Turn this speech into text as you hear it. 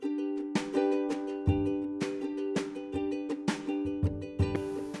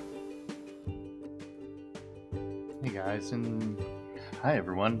guys, and hi,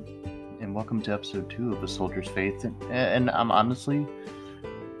 everyone, and welcome to episode 2 of A Soldier's Faith. And I'm honestly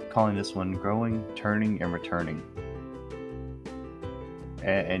calling this one Growing, Turning, and Returning.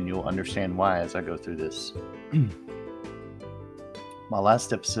 And you'll understand why as I go through this. My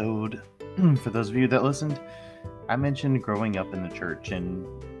last episode, for those of you that listened, I mentioned growing up in the church, and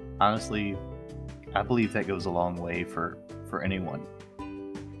honestly, I believe that goes a long way for anyone.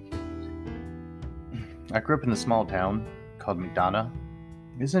 I grew up in a small town called McDonough.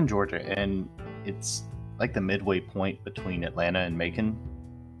 It's in Georgia, and it's like the midway point between Atlanta and Macon.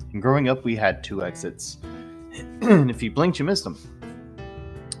 And growing up, we had 2 exits, and if you blinked, you missed them.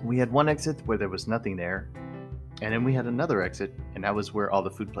 We had one exit where there was nothing there, and then we had another exit, and that was where all the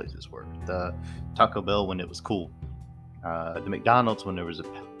food places were. The Taco Bell when it was cool, the McDonald's when there was a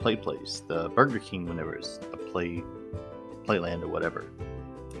play place, the Burger King when there was a playland or whatever.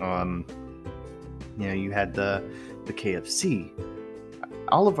 You had the KFC.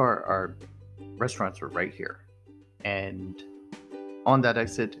 All of our restaurants were right here. And on that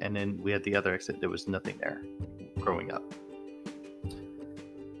exit, and then we had the other exit, there was nothing there growing up.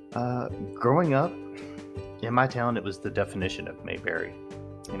 Growing up in my town, it was the definition of Mayberry.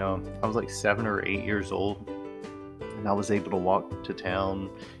 I was like 7 or 8 years old, and I was able to walk to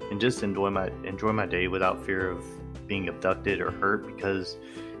town and just enjoy my day without fear of being abducted or hurt, because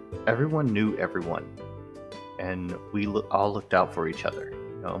everyone knew everyone, and we all looked out for each other.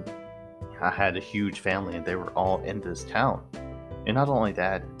 I had a huge family, and they were all in this town. And not only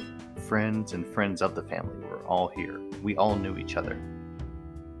that, friends and friends of the family were all here. We all knew each other.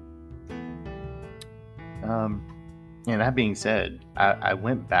 And that being said, I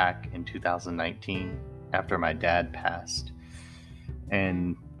went back in 2019 after my dad passed,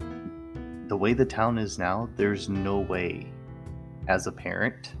 and the way the town is now, there's no way as a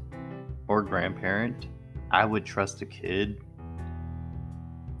parent or grandparent I would trust a kid,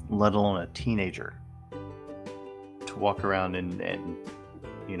 let alone a teenager, to walk around and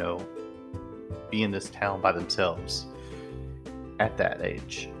be in this town by themselves at that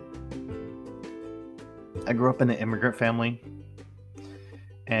age. I grew up in an immigrant family,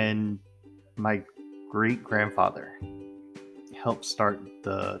 and my great-grandfather helped start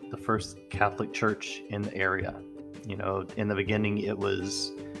the first Catholic church in the area. In the beginning, it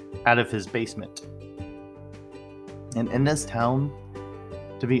was out of his basement. And in this town,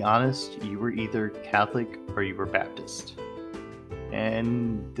 to be honest, you were either Catholic or you were Baptist.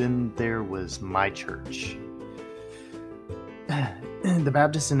 And then there was my church. The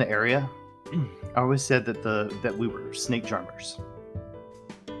Baptists in the area always said that we were snake charmers.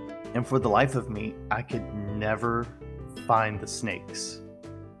 And for the life of me, I could never find the snakes.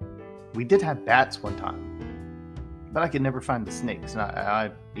 We did have bats one time, but I could never find the snakes. And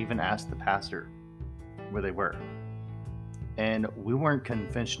I even asked the pastor where they were. And we weren't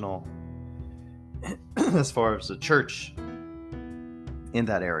conventional as far as the church in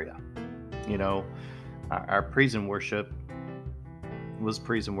that area. Our praise and worship was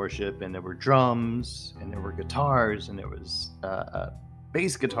praise and worship, and there were drums, and there were guitars, and there was a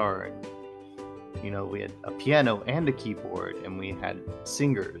bass guitar, and we had a piano and a keyboard, and we had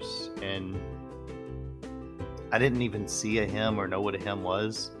singers, and I didn't even see a hymn or know what a hymn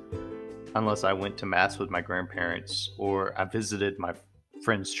was unless I went to mass with my grandparents or I visited my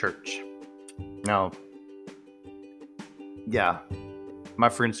friend's church. Now, yeah, my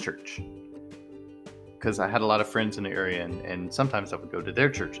friend's church, because I had a lot of friends in the area, and sometimes I would go to their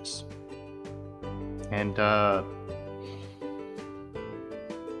churches. And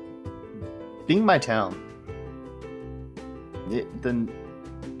being my town,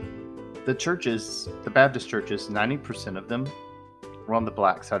 the churches, the Baptist churches, 90% of them were on the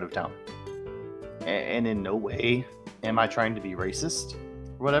black side of town. And in no way am I trying to be racist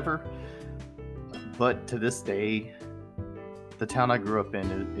or whatever, but to this day, the town I grew up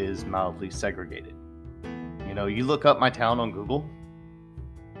in is mildly segregated. You look up my town on Google,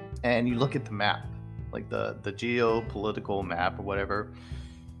 and you look at the map, like the geopolitical map or whatever,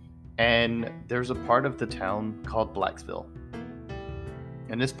 and there's a part of the town called Blacksville.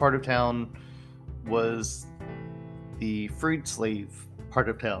 And this part of town was the freed slave part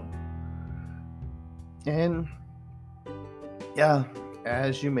of town. And yeah,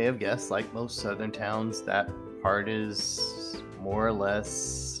 as you may have guessed, like most southern towns, that part is more or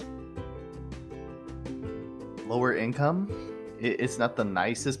less lower income. It's not the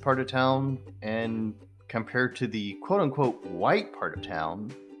nicest part of town, and compared to the quote-unquote white part of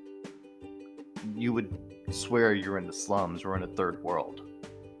town, you would swear you're in the slums or in a third world.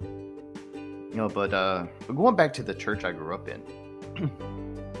 But going back to the church I grew up in,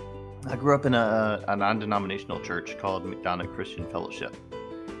 I grew up in a non-denominational church called McDonough Christian Fellowship.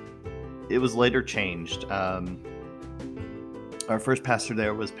 It was later changed. Our first pastor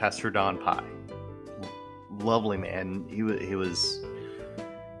there was Pastor Don Pye. Lovely man. He was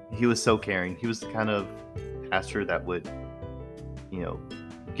so caring. He was the kind of pastor that would,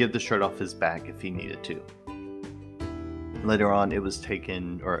 give the shirt off his back if he needed to. Later on, it was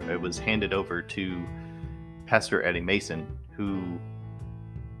handed over to Pastor Eddie Mason, who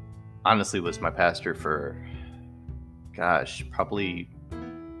honestly was my pastor for, probably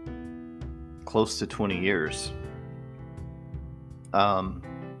close to 20 years. And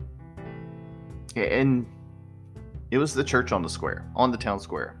it was the church on the square, on the town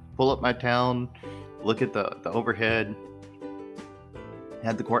square. Pull up my town, look at the overhead,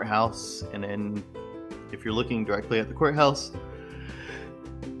 had the courthouse, and then if you're looking directly at the courthouse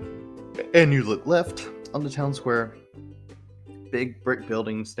and you look left on the town square, big brick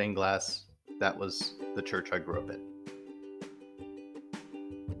building, stained glass, that was the church I grew up in.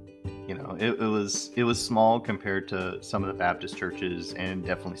 It was small compared to some of the Baptist churches, and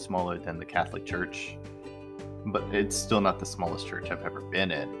definitely smaller than the Catholic Church, but it's still not the smallest church I've ever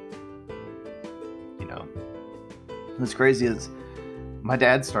been in. What's crazy is my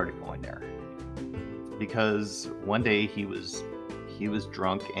dad started going there because one day he was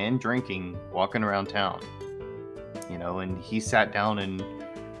drunk and drinking, walking around town, and he sat down in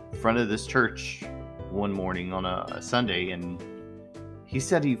front of this church one morning on a Sunday, and he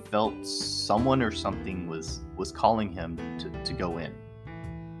said he felt someone or something was calling him to go in.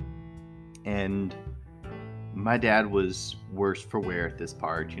 And my dad was worse for wear at this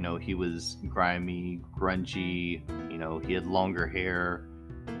part. He was grimy, grungy, he had longer hair.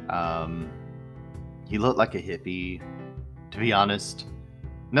 He looked like a hippie. To be honest,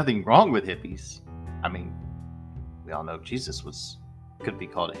 nothing wrong with hippies. I mean, we all know Jesus could be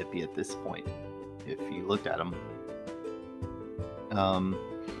called a hippie at this point if you looked at him.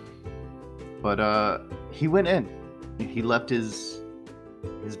 But he went in. He left his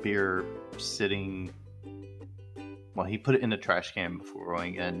beer sitting. Well, he put it in a trash can before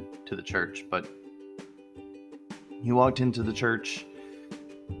going into the church. But he walked into the church,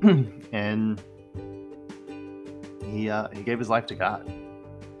 and he gave his life to God.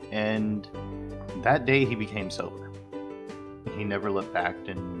 And that day he became sober. He never looked back,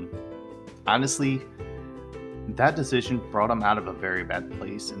 and honestly, that decision brought him out of a very bad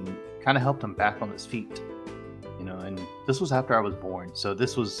place and kind of helped him back on his feet. And this was after I was born, so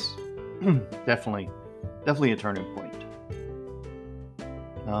this was definitely a turning point.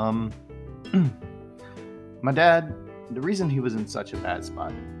 My dad, the reason he was in such a bad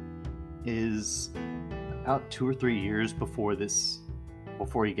spot is about 2 or 3 years before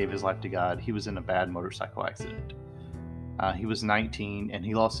he gave his life to God, he was in a bad motorcycle accident. He was 19 and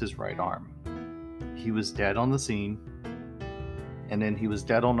he lost his right arm. He was dead on the scene, and then he was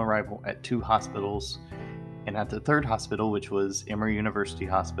dead on arrival at 2 hospitals. And at the 3rd hospital, which was Emory University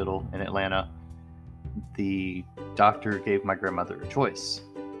Hospital in Atlanta, the doctor gave my grandmother a choice.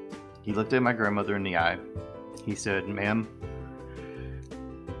 He looked at my grandmother in the eye. He said, "Ma'am,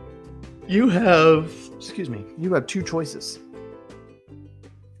 you have 2 choices.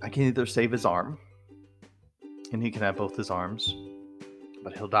 I can either save his arm, and he can have both his arms,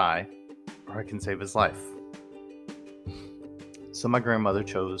 but he'll die, or I can save his life." So my grandmother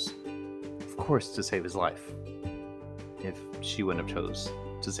chose, of course, to save his life. If she wouldnhave chose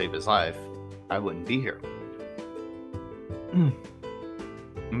to save his life, I wouldn't be here. And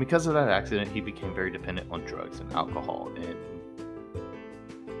because of that accident, he became very dependent on drugs and alcohol, and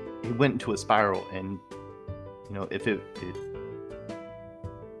he went into a spiral. And if it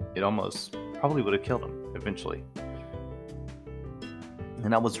almost probably would have killed him eventually.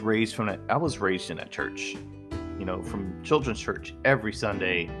 And I was raised in that church, from children's church every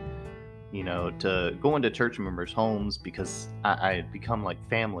Sunday, to go into church members' homes because I had become like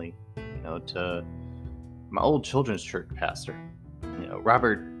family, to my old children's church pastor,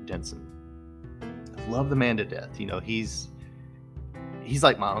 Robert Denson. I love the man to death. He's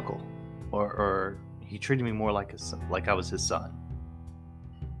like my uncle, or he treated me more like I was his son.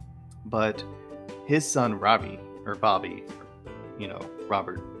 But his son Bobby,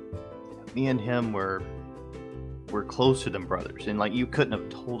 Robert, me and him were closer than brothers, and you couldn't have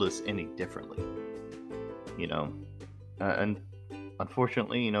told us any differently. And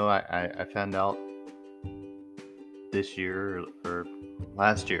unfortunately, I found out this year or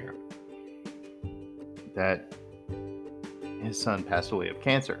last year that his son passed away of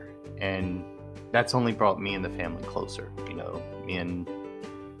cancer, and that's only brought me and the family closer. Me and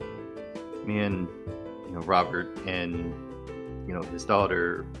Robert and his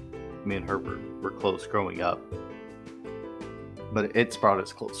daughter, me and her were close growing up, but it's brought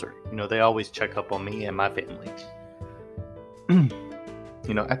us closer. They always check up on me and my family.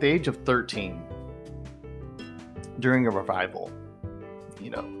 At the age of 13, during a revival,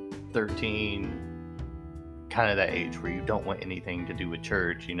 13, kind of that age where you don't want anything to do with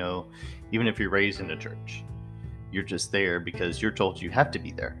church, even if you're raised in a church, you're just there because you're told you have to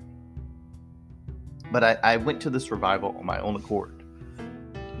be there. But I went to this revival on my own accord.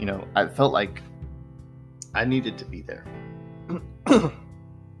 I felt like I needed to be there.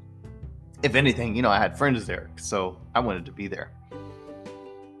 If anything, I had friends there, so I wanted to be there.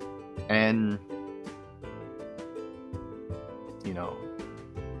 And,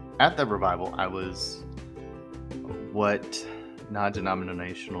 at the revival, I was what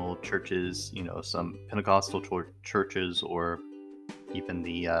non-denominational churches, some Pentecostal churches, or even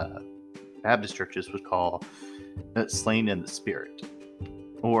the Baptist churches would call slain in the Spirit.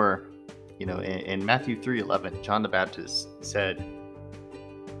 Or, in Matthew 3:11, John the Baptist said,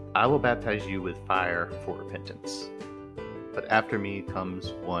 "I will baptize you with fire for repentance. But after me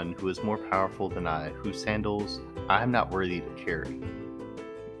comes one who is more powerful than I, whose sandals I am not worthy to carry."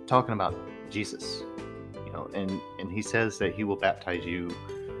 Talking about Jesus, and he says that he will baptize you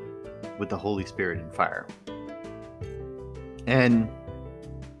with the Holy Spirit and fire. And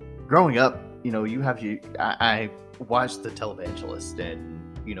growing up, I watched the televangelist and,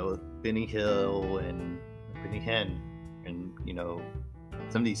 Benny Hill and Benny Hinn and,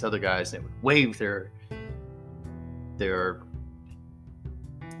 some of these other guys that would wave their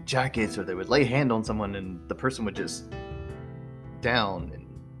jackets, or they would lay a hand on someone and the person would just down and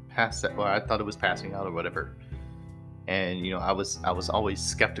pass that. Well, I thought it was passing out or whatever. And, I was always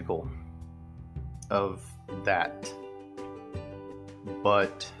skeptical of that.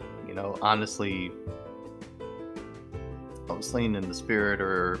 But, honestly, I was slain in the Spirit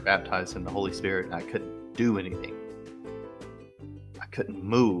or baptized in the Holy Spirit, and I couldn't do anything. I couldn't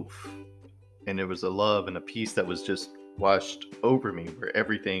move. And there was a love and a peace that was just washed over me, where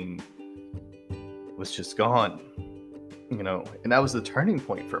everything was just gone. And that was the turning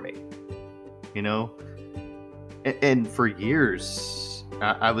point for me. And for years,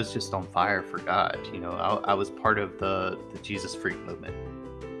 I was just on fire for God. I was part of the Jesus Freak movement,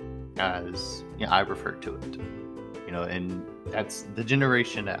 as I referred to it. And that's the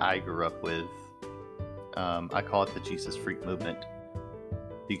generation that I grew up with. I call it the Jesus Freak movement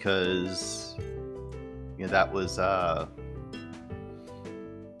because that was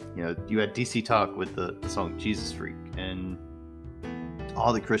you had DC Talk with the song Jesus Freak, and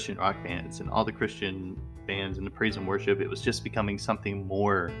all the Christian rock bands and all the Christian bands and the praise and worship. It was just becoming something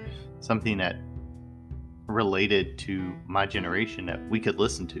that related to my generation that we could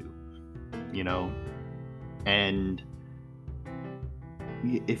listen to, and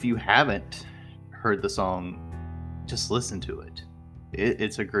if you haven't heard the song, just listen to it.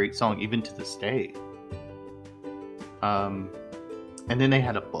 It's a great song, even to this day. And then they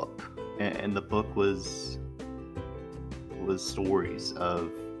had a book, and the book was stories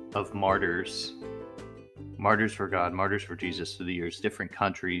of martyrs for God, martyrs for Jesus through the years, different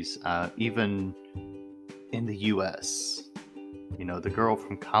countries, even in the U.S. The girl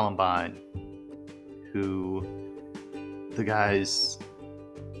from Columbine, who the guys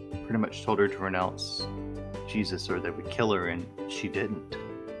pretty much told her to renounce Jesus or they would kill her, and she didn't.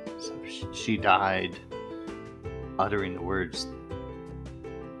 So she died uttering the words,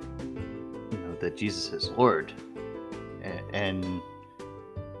 that Jesus is Lord. And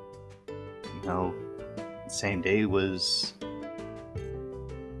same day was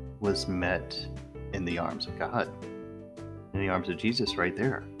met in the arms of God, in the arms of Jesus, right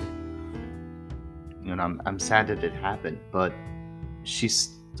there. And I'm sad that it happened, but she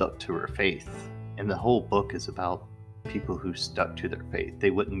stuck to her faith, and the whole book is about people who stuck to their faith.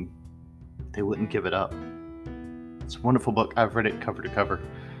 They wouldn't give it up. It's a wonderful book. I've read it cover to cover.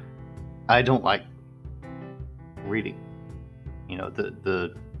 I don't like reading.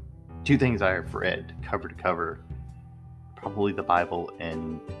 The two things I have read cover to cover, probably the Bible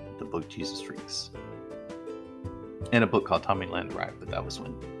and the book Jesus Freaks, and a book called Tommyland Arrived, but that was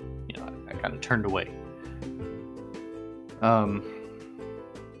when I kind of turned away.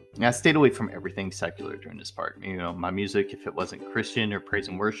 I stayed away from everything secular during this part. My music, if it wasn't Christian or praise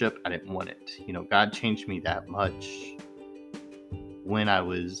and worship, I didn't want it. God changed me that much when I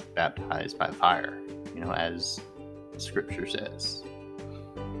was baptized by fire, as Scripture says.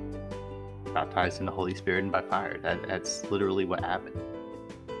 Baptized in the Holy Spirit and by fire. That's literally what happened.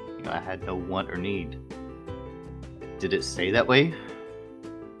 I had no want or need. Did it stay that way?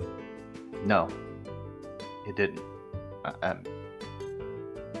 No, it didn't.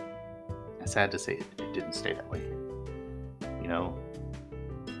 sad to say it didn't stay that way, you know,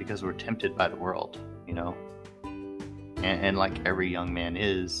 because we're tempted by the world, you know, and like every young man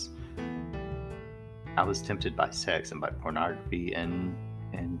is, I was tempted by sex and by pornography, and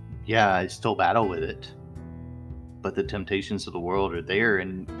yeah, I still battle with it. But the temptations of the world are there,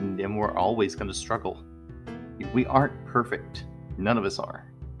 and we're always going to struggle. We aren't perfect. None of us are.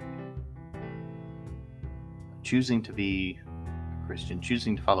 Choosing to be a Christian,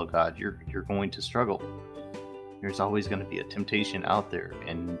 choosing to follow God, you're going to struggle. There's always going to be a temptation out there,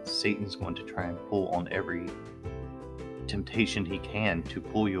 and Satan's going to try and pull on every temptation he can to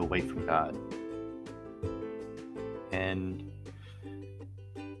pull you away from God. And,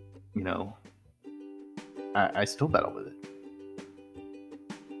 you know, I still battle with it.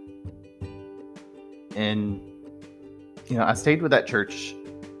 And, you know, I stayed with that church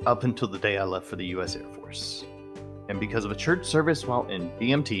up until the day I left for the U.S. Air Force. And because of a church service while in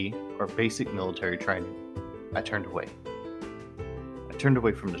BMT, or basic military training, I turned away. I turned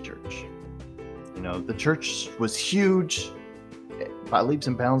away from the church. You know, the church was huge by leaps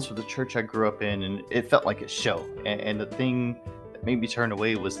and bounds for the church I grew up in, and it felt like a show. And the thing that made me turn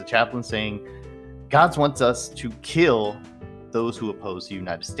away was the chaplain saying, God wants us to kill those who oppose the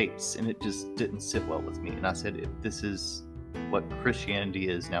United States. And it just didn't sit well with me. And I said, if this is what Christianity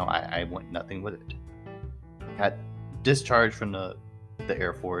is now, I want nothing with it. I got discharged from the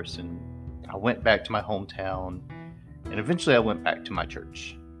Air Force, and I went back to my hometown, and eventually I went back to my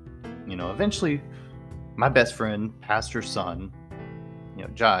church. You know, eventually my best friend, pastor's son, you know,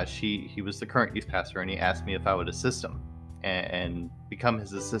 Josh, he was the current youth pastor, and he asked me if I would assist him and become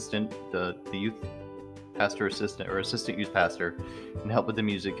his assistant, the youth pastor assistant, or assistant youth pastor, and help with the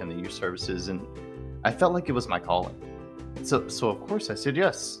music and the youth services. And I felt like it was my calling. So of course I said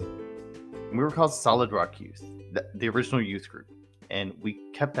yes. And we were called Solid Rock Youth, the original youth group. And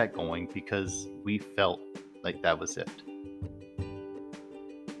we kept that going because we felt like that was it.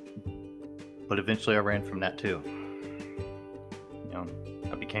 But eventually I ran from that too. You know,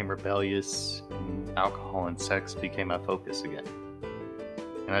 I became rebellious, and alcohol and sex became my focus again.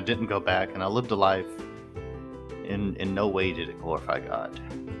 And I didn't go back, and I lived a life in no way did it glorify God.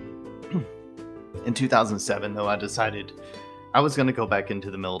 In 2007, though, I decided I was going to go back into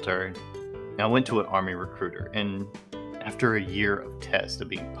the military. And I went to an Army recruiter, and after a year of tests, of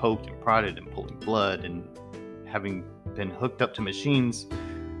being poked and prodded and pulling blood and having been hooked up to machines,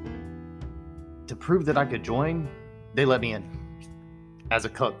 to prove that I could join, they let me in as a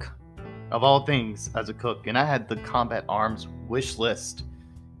cook. Of all things, as a cook. And I had the combat arms wish list: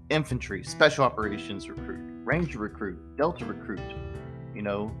 infantry, special operations recruit, ranger recruit, delta recruit. You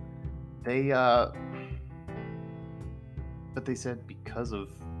know, but they said because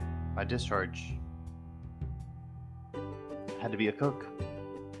of my discharge, I had to be a cook.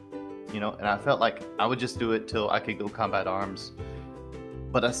 You know, and I felt like I would just do it till I could go combat arms.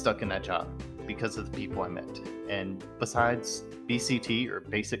 But I stuck in that job because of the people I met. And besides BCT, or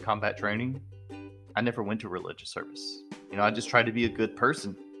basic combat training, I never went to religious service. You know, I just tried to be a good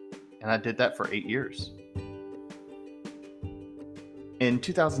person. And I did that for 8 years. In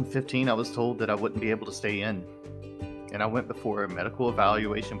 2015, I was told that I wouldn't be able to stay in. And I went before a medical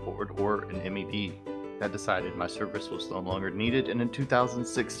evaluation board, or an MED, that decided my service was no longer needed. And in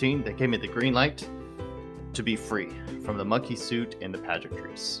 2016, they gave me the green light to be free from the monkey suit and the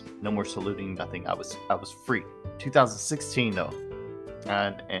pageantries. No more saluting, nothing. I was free. 2016, though,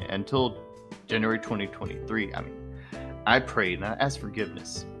 and until January 2023, I prayed and I asked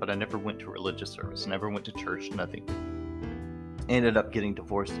forgiveness, but I never went to religious service, never went to church, nothing. I ended up getting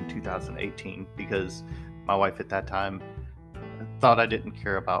divorced in 2018 because my wife at that time thought I didn't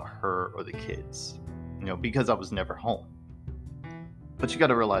care about her or the kids, you know, because I was never home. But you got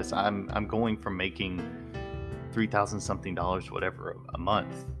to realize I'm going from making $3,000 something, whatever, a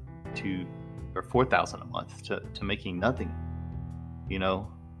month, or $4,000 a month to making nothing, you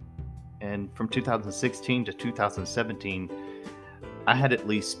know. And from 2016 to 2017, I had at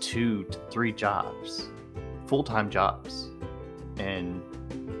least 2 to 3 jobs, full-time jobs. And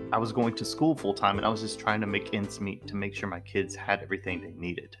I was going to school full-time, and I was just trying to make ends meet to make sure my kids had everything they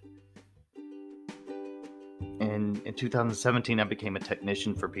needed. And in 2017, I became a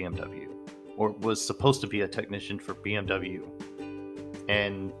technician for BMW, or was supposed to be a technician for BMW.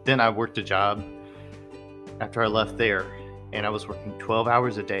 And then I worked a job after I left there, and I was working 12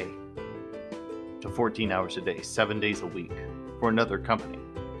 hours a day to 14 hours a day, 7 days a week for another company.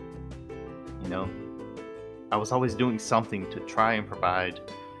 You know, I was always doing something to try and provide,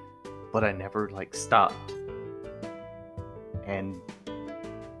 but I never stopped and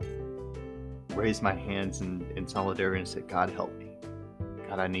raised my hands in solidarity and said, God, help me.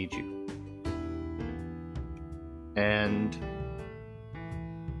 God, I need you. And,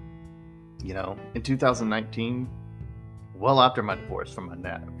 in 2019, well after my divorce from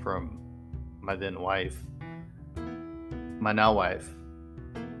my then wife, my now wife,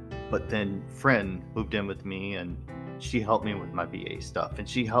 but then friend moved in with me, and she helped me with my VA stuff, and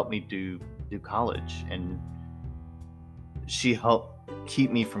she helped me do college, and she helped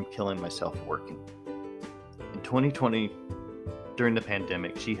keep me from killing myself working. In 2020, during the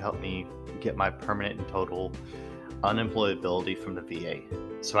pandemic, she helped me get my permanent and total unemployability from the VA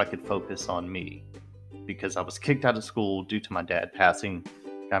so I could focus on me, because I was kicked out of school due to my dad passing.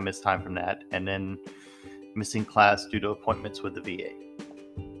 I missed time from that, and then missing class due to appointments with the VA.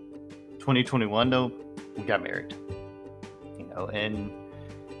 2021, though, we got married. And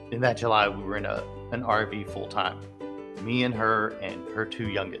in that July, we were in an RV full time. Me and her 2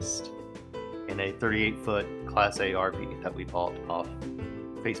 youngest in a 38-foot Class A RV that we bought off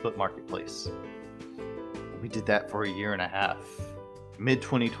Facebook Marketplace. We did that for a year and a half.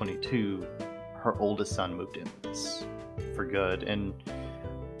 Mid-2022, her oldest son moved in with us for good. And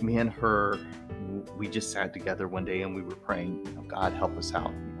me and her, we just sat together one day and we were praying, God, help us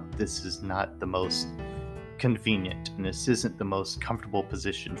out. This is not the most convenient, and this isn't the most comfortable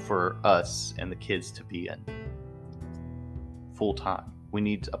position for us and the kids to be in full time. We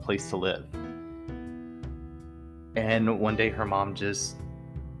need a place to live. And one day her mom just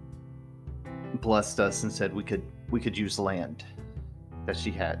blessed us and said we could use land that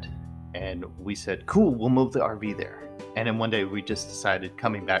she had. And we said, cool, we'll move the RV there. And then one day we just decided,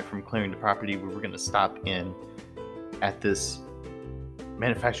 coming back from clearing the property, we were going to stop in at this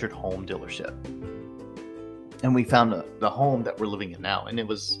manufactured home dealership. And we found the home that we're living in now. And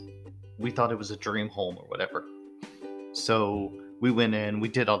we thought it was a dream home or whatever. So we went in, we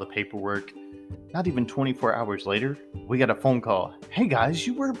did all the paperwork. Not even 24 hours later, we got a phone call. Hey guys,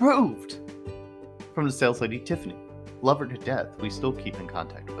 you were approved. From the sales lady, Tiffany. Love her to death. We still keep in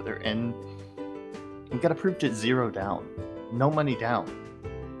contact with her. And we got approved at $0 down. No money down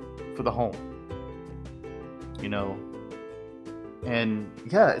for the home. And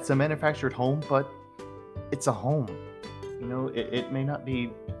yeah, it's a manufactured home, but it's a home. It may not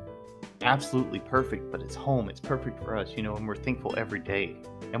be absolutely perfect, but it's home. It's perfect for us, and we're thankful every day.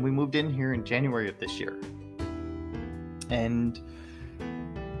 And we moved in here in January of this year. And,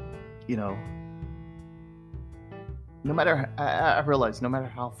 I realize no matter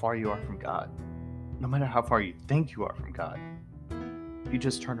how far you are from God, no matter how far you think you are from God, if you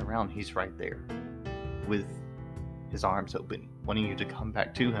just turn around, He's right there with His arms open, wanting you to come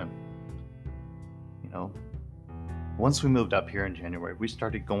back to Him. Once we moved up here in January, we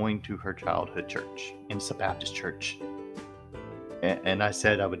started going to her childhood church. It's a Baptist church. And I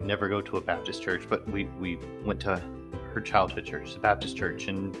said I would never go to a Baptist church, but we went to her childhood church, the Baptist church.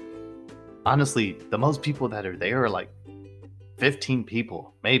 And honestly, the most people that are there are like 15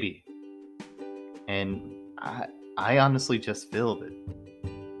 people, maybe. And I honestly just feel that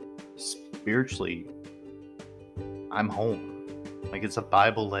spiritually, I'm home. Like, it's a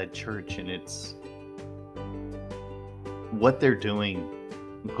Bible-led church, and it's what they're doing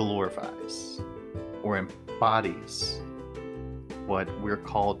glorifies or embodies what we're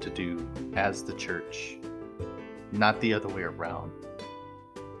called to do as the church, not the other way around.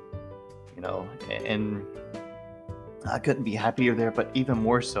 And I couldn't be happier there, but even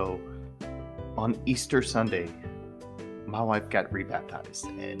more so, on Easter Sunday, my wife got rebaptized,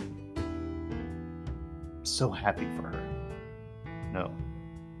 and so happy for her.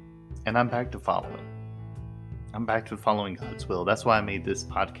 And I'm back to following. I'm back to following God's will. That's why I made this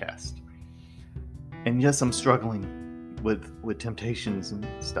podcast. And yes, I'm struggling with temptations and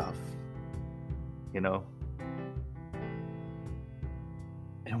stuff, and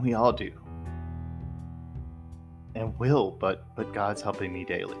we all do. And will, but God's helping me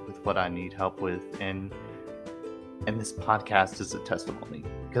daily with what I need help with, and this podcast is a testimony,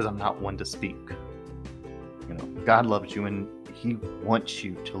 because I'm not one to speak. God loves you, and He wants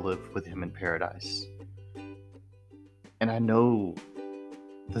you to live with Him in paradise. And I know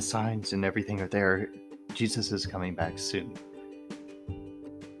the signs and everything are there. Jesus is coming back soon.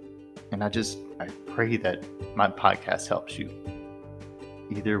 And I pray that my podcast helps you,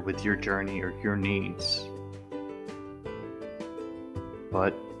 either with your journey or your needs.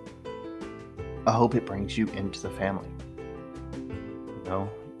 But I hope it brings you into the family.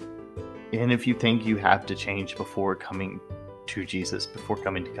 And if you think you have to change before coming to Jesus, before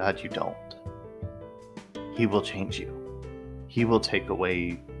coming to God, you don't. He will change you. He will take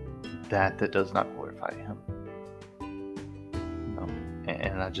away that does not glorify Him.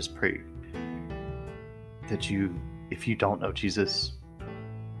 And I just pray that if you don't know Jesus,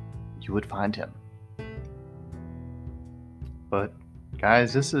 you would find Him. But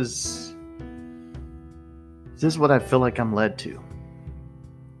guys, this is what I feel like I'm led to,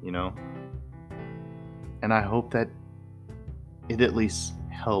 you know? And I hope that it at least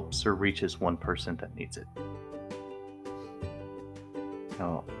helps or reaches one person that needs it.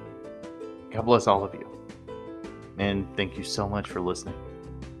 Oh, God bless all of you. And thank you so much for listening.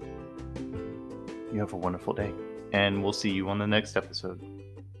 You have a wonderful day. And we'll see you on the next episode.